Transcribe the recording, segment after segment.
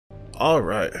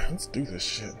Alright, let's do this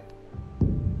shit.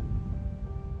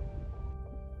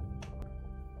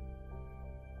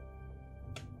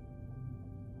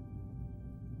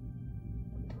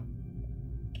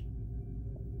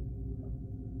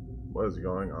 What is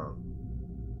going on?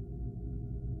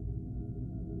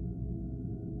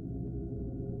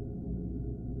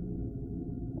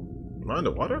 Am I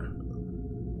underwater?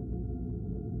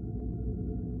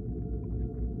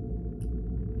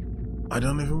 I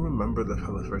don't even remember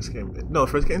how the first game ended. No,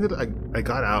 the first game ended, I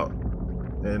got out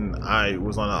and I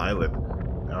was on an island.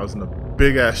 And I was in a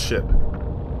big ass ship.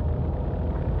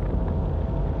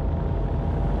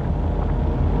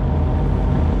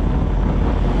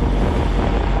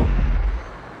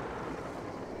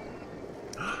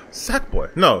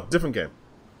 Sackboy. No, different game.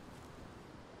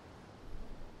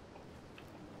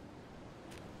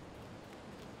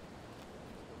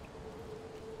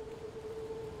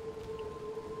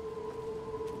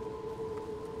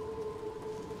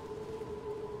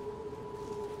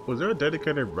 Was there a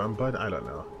dedicated run button? I don't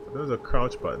know. There's a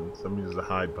crouch button. Some uses a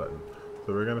hide button.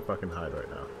 So we're gonna fucking hide right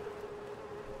now.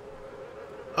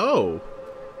 Oh!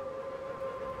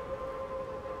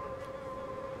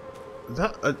 Is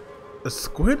that a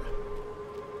squid?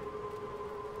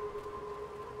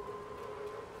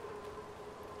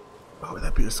 Why would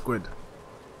that be a squid?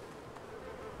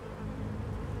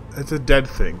 It's a dead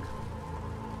thing.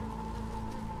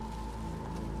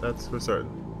 That's for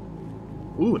certain.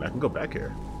 Ooh, and I can go back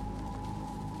here.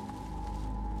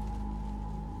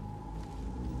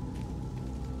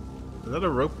 Is that a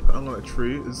rope hung on a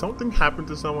tree? Did something happen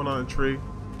to someone on a tree?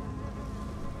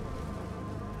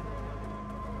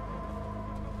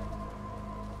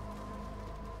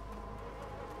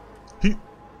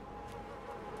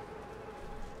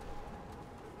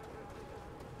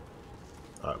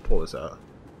 Alright, pull this out.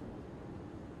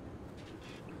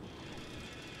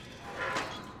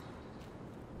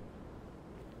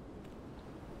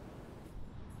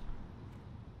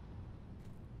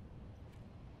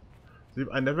 See,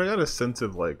 I never got a sense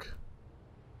of like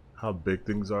how big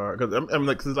things are, because I'm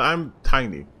like, cause I'm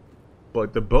tiny, but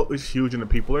like the boat is huge and the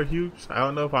people are huge. I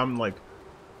don't know if I'm like,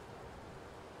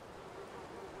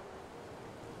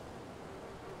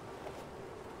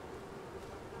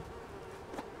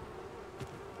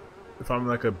 if I'm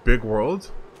like a big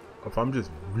world, or if I'm just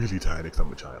really tiny because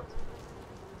I'm a child.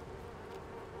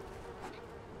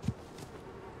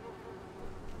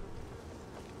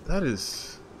 That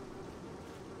is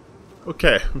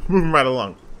okay. Moving right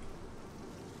along.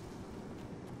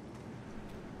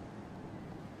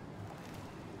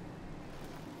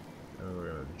 And we're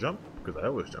gonna jump because I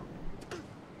always jump.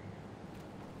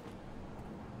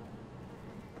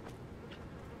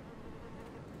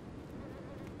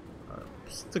 Alright,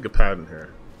 stick a pad in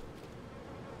here.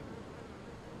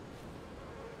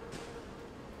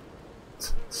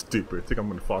 Stupid. I think I'm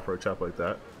gonna fall for a trap like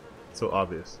that. It's so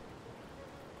obvious.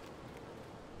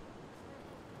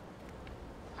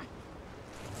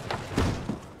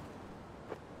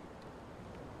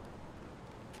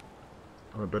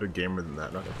 I'm a better gamer than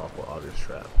that, not gonna fall for an obvious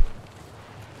trap.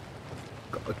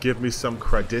 Gotta give me some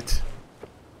credit.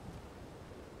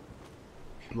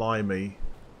 Blimey.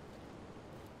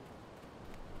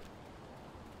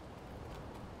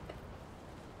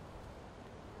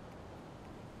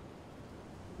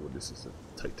 Oh, this is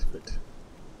a tight fit.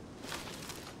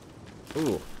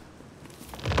 Ooh.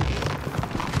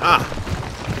 Ah!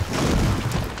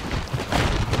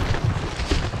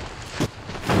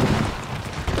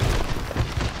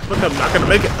 Look, I'm not gonna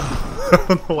make it. I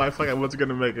don't know why I feel like I wasn't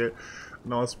gonna make it.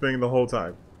 No, I was spinning the whole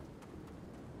time.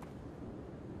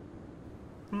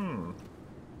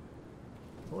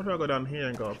 What if I go down here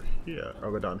and go up here?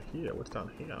 Or go down here? What's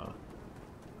down here?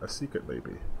 A secret,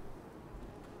 maybe.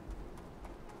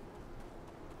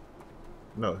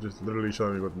 No, just literally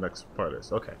showing me what the next part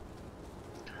is. Okay.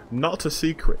 Not a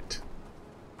secret.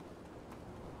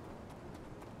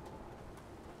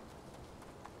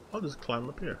 I'll just climb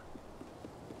up here.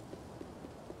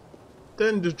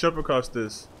 Then just jump across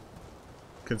this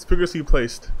conspicuously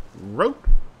placed rope.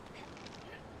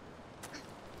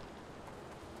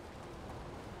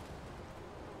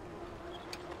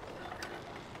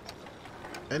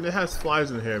 And it has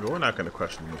flies in here, but we're not going to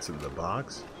question what's in the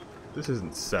box. This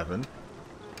isn't 7.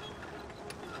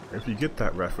 If you get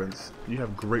that reference, you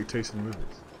have great taste in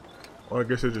movies. Or I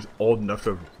guess you're just old enough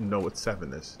to know what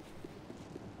 7 is.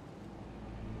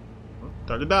 Well,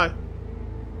 time to die.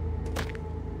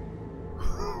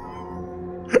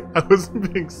 I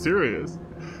wasn't being serious.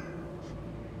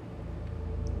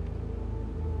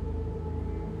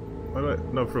 What did I?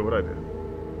 No, for what I did.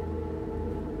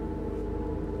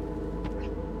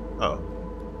 Oh.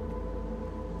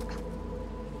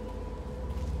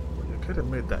 Should have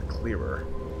made that clearer.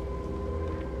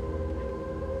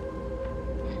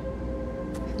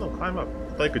 No, climb up.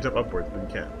 I thought you could jump upwards, but you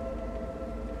can't.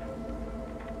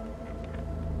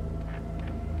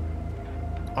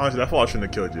 Honestly, that fall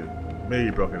shouldn't have killed you. Maybe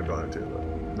you broke in a bone or two, but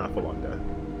not full on death.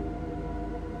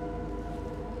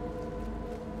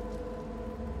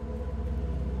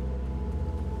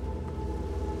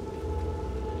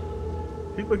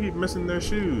 People keep missing their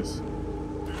shoes.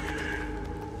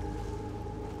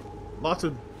 Lots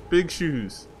of big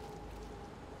shoes.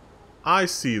 I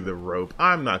see the rope.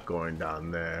 I'm not going down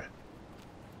there.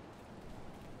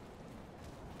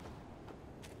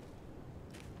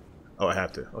 Oh, I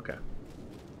have to. Okay.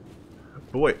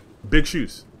 But wait. Big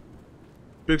shoes.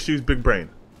 Big shoes, big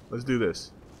brain. Let's do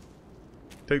this.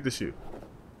 Take the shoe.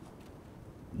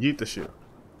 Yeet the shoe.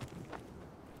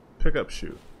 Pick up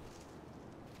shoe.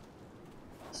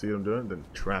 See what I'm doing? Then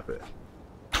trap it.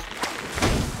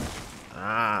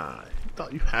 Ah, you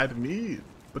thought you had me,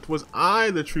 but was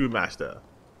I the true master?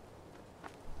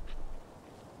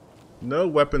 No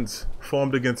weapons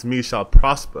formed against me shall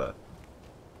prosper.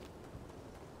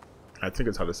 I think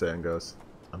it's how the saying goes.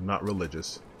 I'm not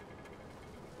religious.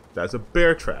 That's a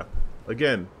bear trap.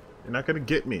 Again, you're not gonna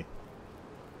get me.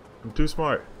 I'm too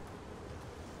smart.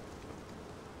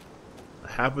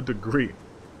 I have a degree.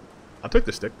 I'll take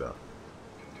the stick though.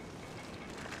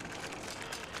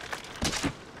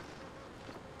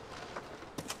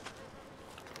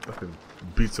 Fucking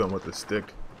beat someone with a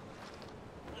stick.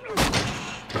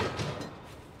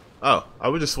 Oh, I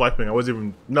was just swiping. I wasn't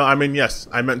even. No, I mean, yes,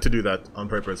 I meant to do that on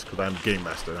purpose because I'm game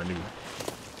master. I knew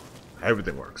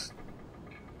everything works.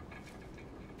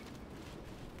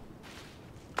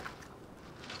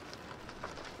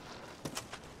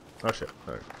 Oh shit!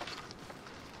 All right.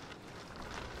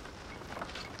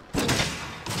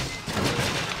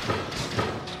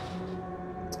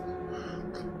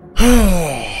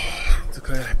 It's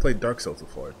okay. I played Dark Souls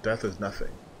before. Death is nothing.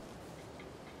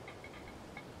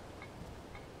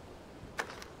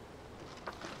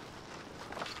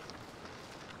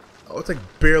 Oh, it's like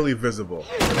barely visible.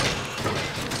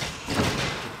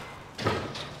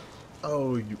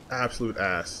 Oh, you absolute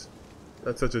ass.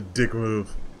 That's such a dick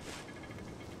move.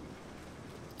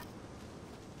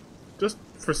 Just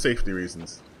for safety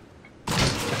reasons.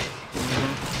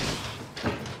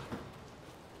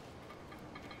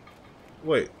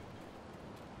 Wait.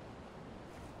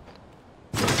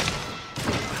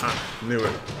 Aha, knew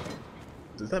it.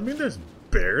 Does that mean there's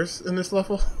bears in this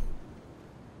level?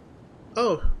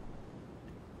 Oh.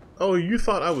 Oh, you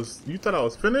thought I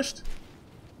was finished?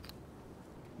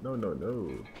 No, no,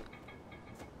 no.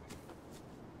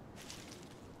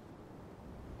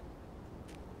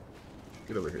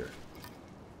 Get over here.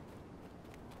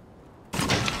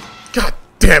 God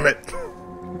damn it!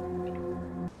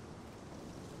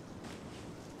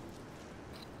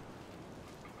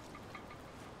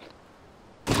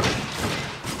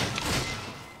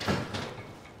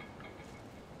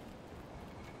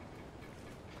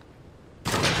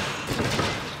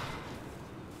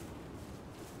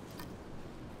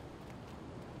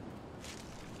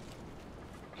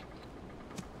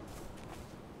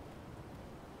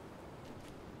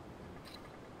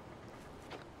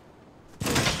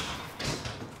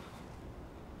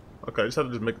 Okay, I just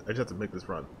have to make this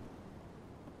run.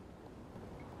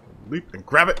 Leap and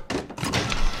grab it.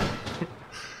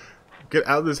 Get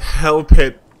out of this hell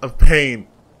pit of pain.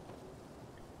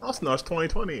 Also, no, it's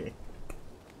 2020.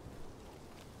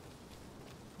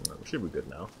 We should be good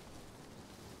now.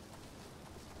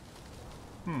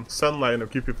 Sunlight in a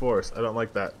creepy forest. I don't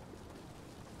like that.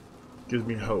 Gives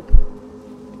me hope.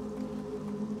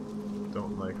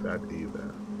 Don't like that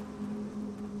either.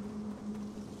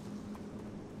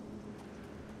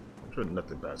 I'm sure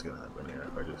nothing bad's gonna happen here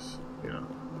if I just, you know,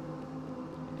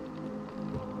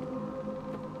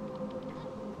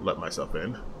 let myself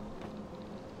in.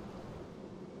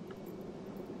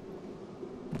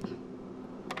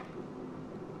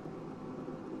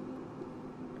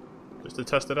 Just to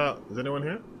test it out. Is anyone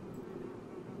here?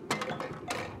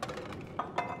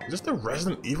 Is this the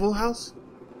Resident Evil house?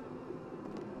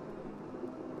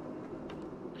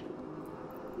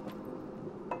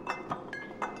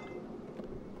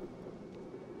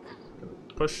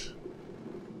 Push.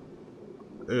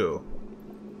 Ew.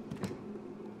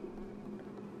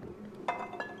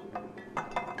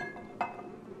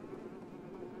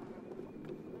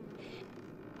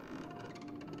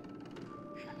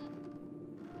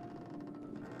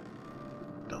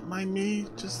 Don't mind me,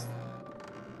 just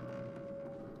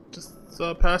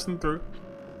passing through.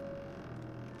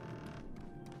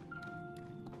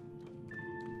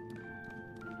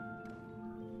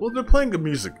 Well, they're playing good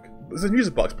music. There's a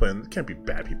music box playing. There can't be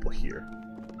bad people here.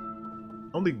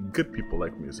 Only good people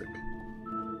like music.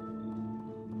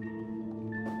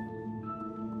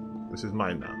 This is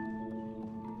mine now.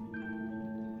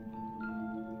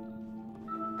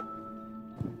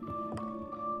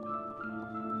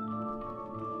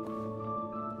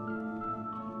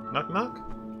 Knock knock?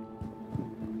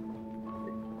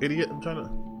 Idiot, I'm trying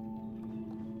to...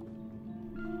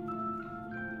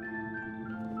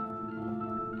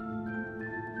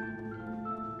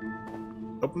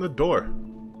 Open the door.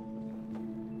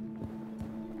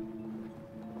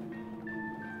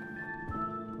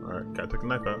 Alright, gotta take the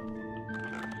knife out.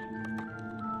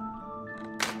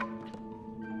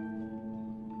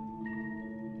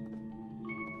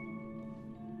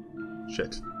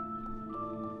 Shit.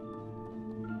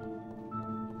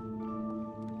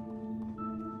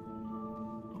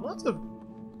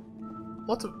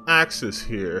 Lots of axes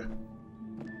here.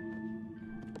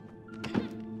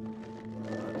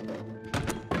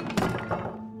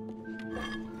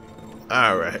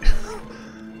 Alright.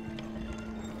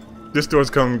 This door's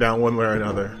coming down one way or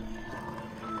another.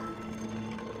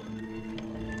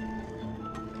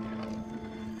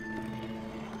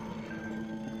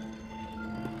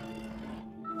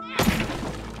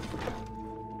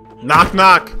 Knock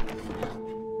knock!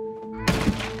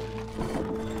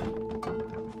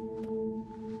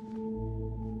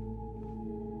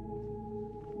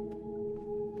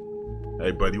 Hey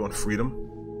buddy, you want freedom?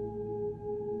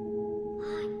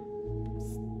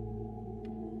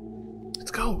 Let's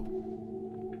go!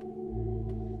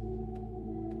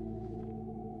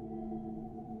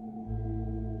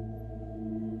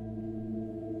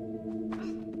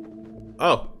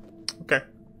 Oh, okay.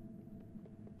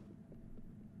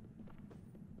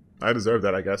 I deserve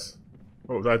that, I guess.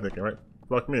 What was I thinking, right?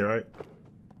 Fuck me, right?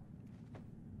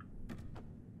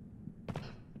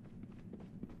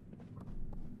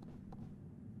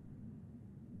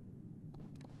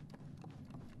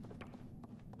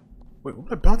 Wait, where'd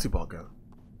my bouncy ball go?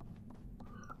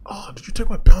 Oh, did you take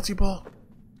my bouncy ball?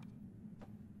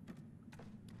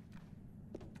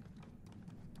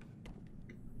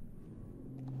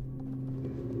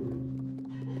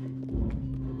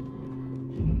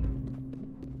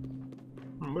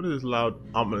 What is this loud,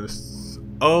 ominous?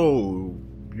 Oh,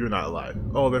 you're not alive.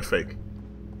 Oh, they're fake.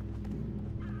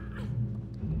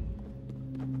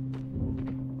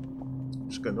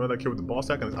 Just gonna annoy that kid with the ball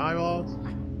sack and his eyeballs.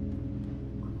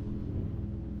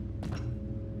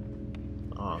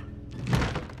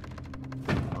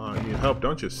 You need help,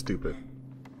 don't you, stupid?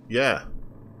 Yeah.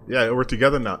 Yeah, we're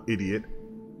together now, idiot.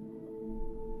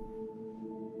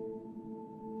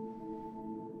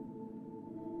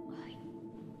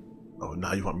 Oh,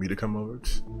 now you want me to come over?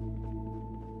 Yes,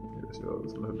 yo,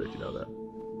 it's gonna make you know that.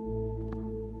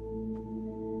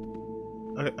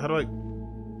 Okay, how do I...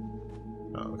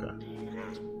 Oh, okay.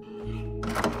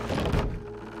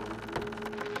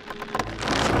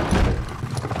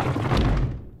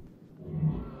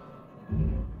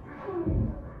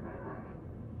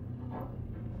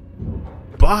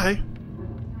 Bye.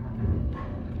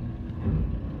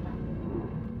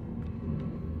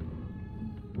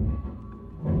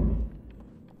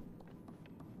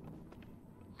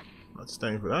 Not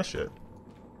staying for that shit.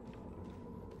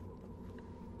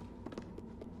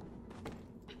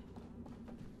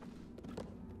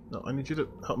 No, I need you to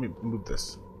help me move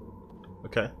this.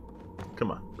 Okay?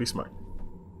 Come on, be smart.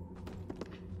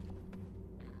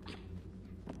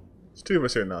 There's two of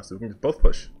us here now, so we can just both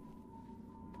push.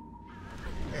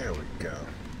 There we go.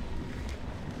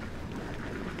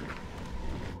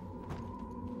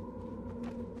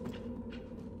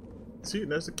 See,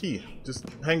 there's the key. Just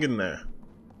hang in there,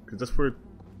 because that's where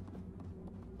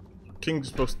key is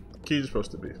supposed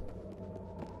to be.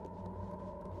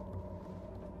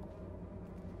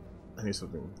 I need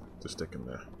something to stick in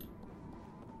there.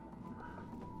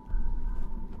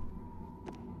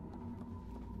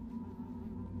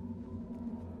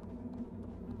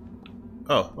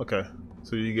 Oh, okay.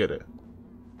 So you get it.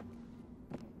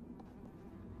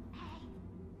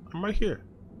 I'm right here.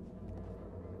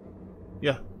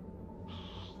 Yeah.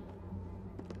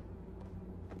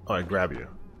 Oh, I grab you.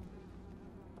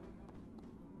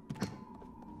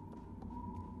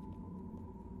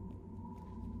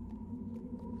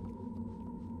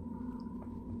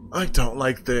 I don't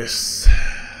like this.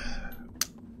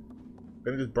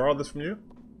 Can I just borrow this from you?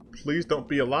 Please don't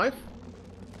be alive.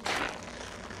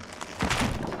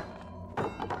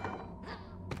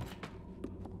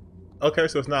 Okay,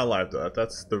 so it's not alive though. That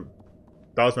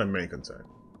was my main concern.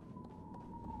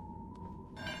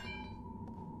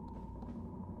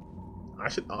 I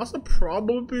should also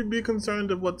probably be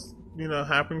concerned of what's,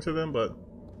 happening to them, but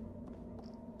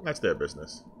That's their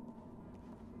business.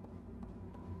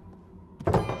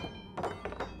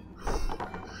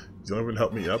 You don't even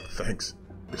help me up? Thanks.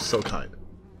 You're so kind.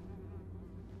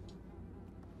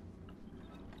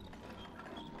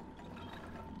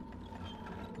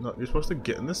 No, you're supposed to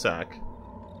get in the sack.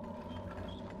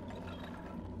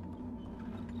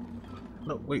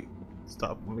 No, wait.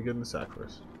 Stop. Let me get in the sack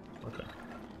first. Okay.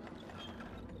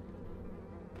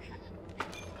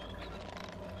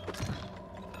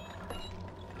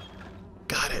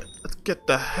 Got it. Let's get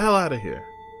the hell out of here.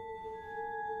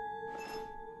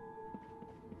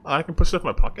 Oh, I can push stuff in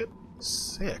my pocket?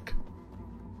 Sick.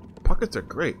 Pockets are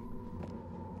great.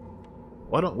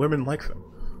 Why don't women like them?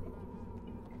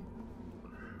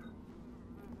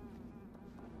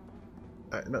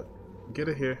 Alright, no. Get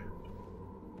it here.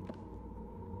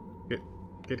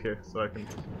 Get here so I can...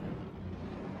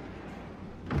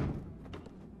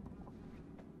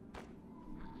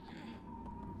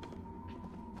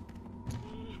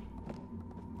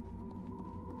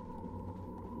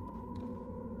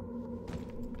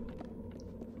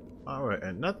 Alright,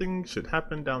 and nothing should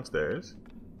happen downstairs.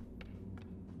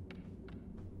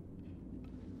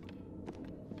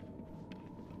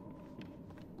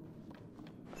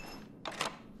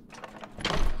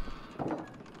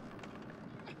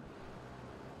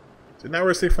 So now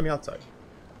we're safe on the outside.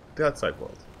 The outside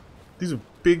world. These are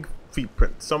big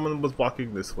footprints. Someone was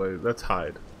walking this way. Let's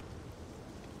hide.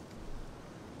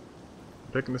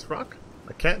 Taking this rock?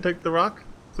 I can't take the rock?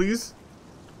 Please?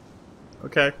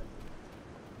 Okay.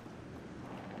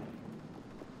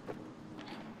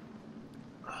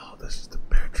 Oh, this is the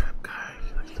bear trap guy.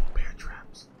 He likes the bear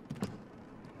traps. Oh,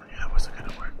 yeah, what's it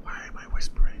gonna work? Why am I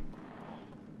whispering?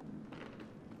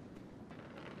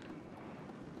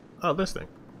 Oh, this thing.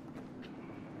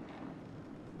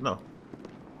 No.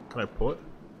 Can I pull it?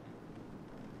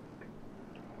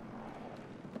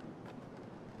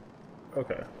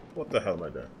 Okay. What the hell am I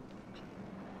doing?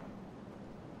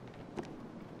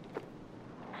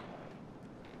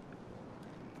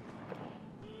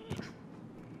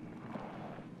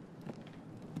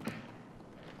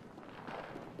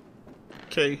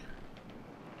 Okay.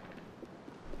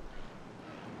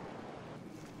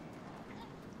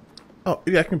 Oh,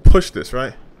 yeah, I can push this,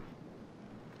 right?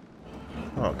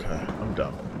 Okay, I'm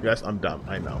dumb. Yes, I'm dumb.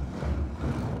 I know.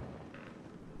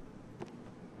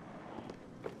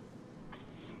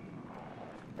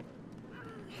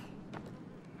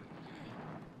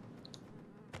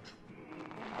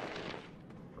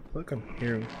 I feel like I'm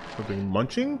hearing something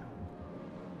munching.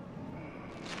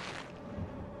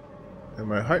 And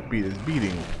my heartbeat is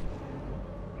beating.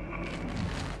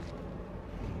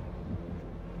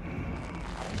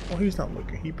 Well, he's not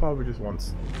looking. He probably just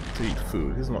wants to eat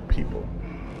food. He doesn't want people.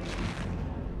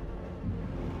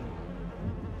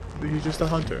 He's just a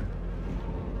hunter.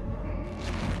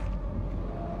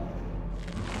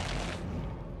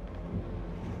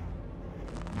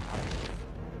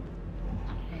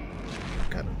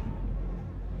 Got him.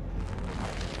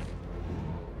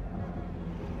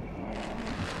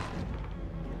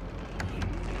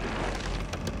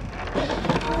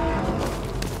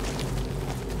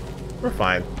 We're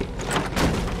fine.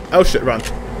 Oh shit, run.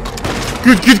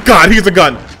 Good God, he's a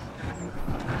gun!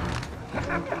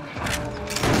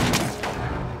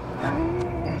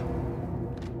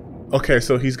 Okay,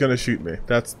 so he's gonna shoot me.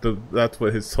 That's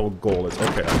what his whole goal is.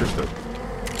 Okay, understood.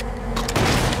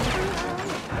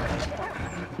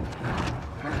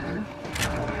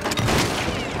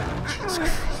 Jesus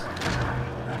Christ.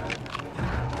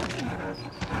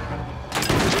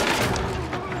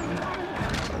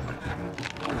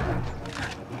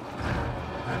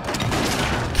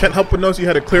 Can't help but notice you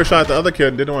had a clear shot at the other kid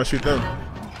and didn't want to shoot them.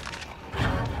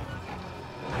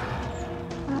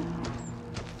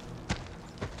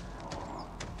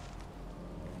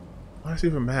 Why does he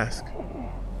have a mask?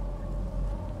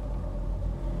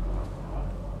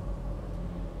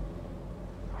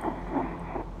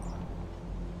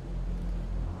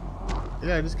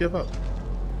 Yeah, I just give up.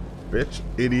 Bitch,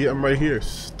 idiot, I'm right here,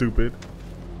 stupid.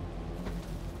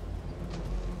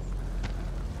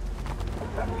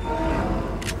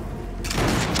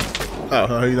 Oh,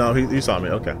 no, he saw me,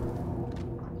 okay.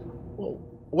 Well,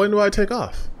 when do I take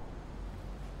off?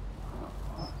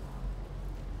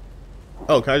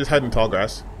 Oh, can I just hide in tall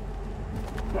grass?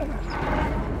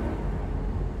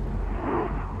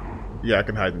 Yeah, I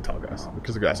can hide in tall grass,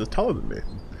 because the grass is taller than me,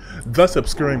 thus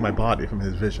obscuring my body from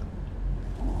his vision.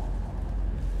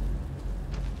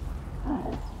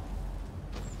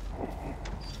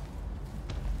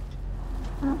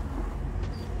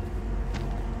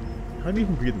 How do you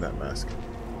even breathe in that mask?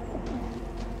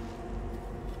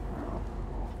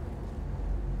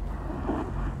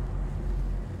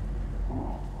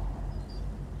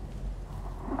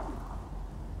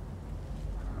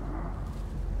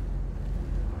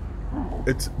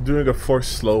 It's doing a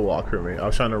forced slow walk for me. I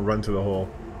was trying to run to the hole.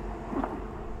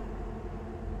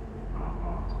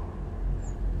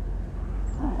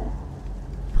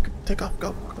 Take off,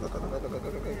 go. Go.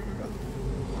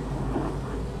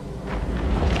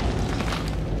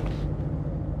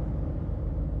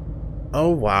 Oh,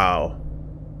 wow.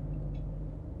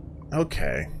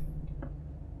 Okay.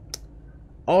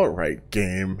 Alright,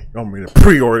 game. You want me to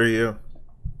pre-order you?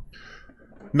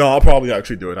 No, I'll probably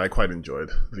actually do it. I quite enjoyed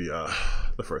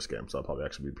the first game, so I'll probably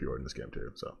actually be pre-ordering this game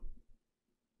too, so.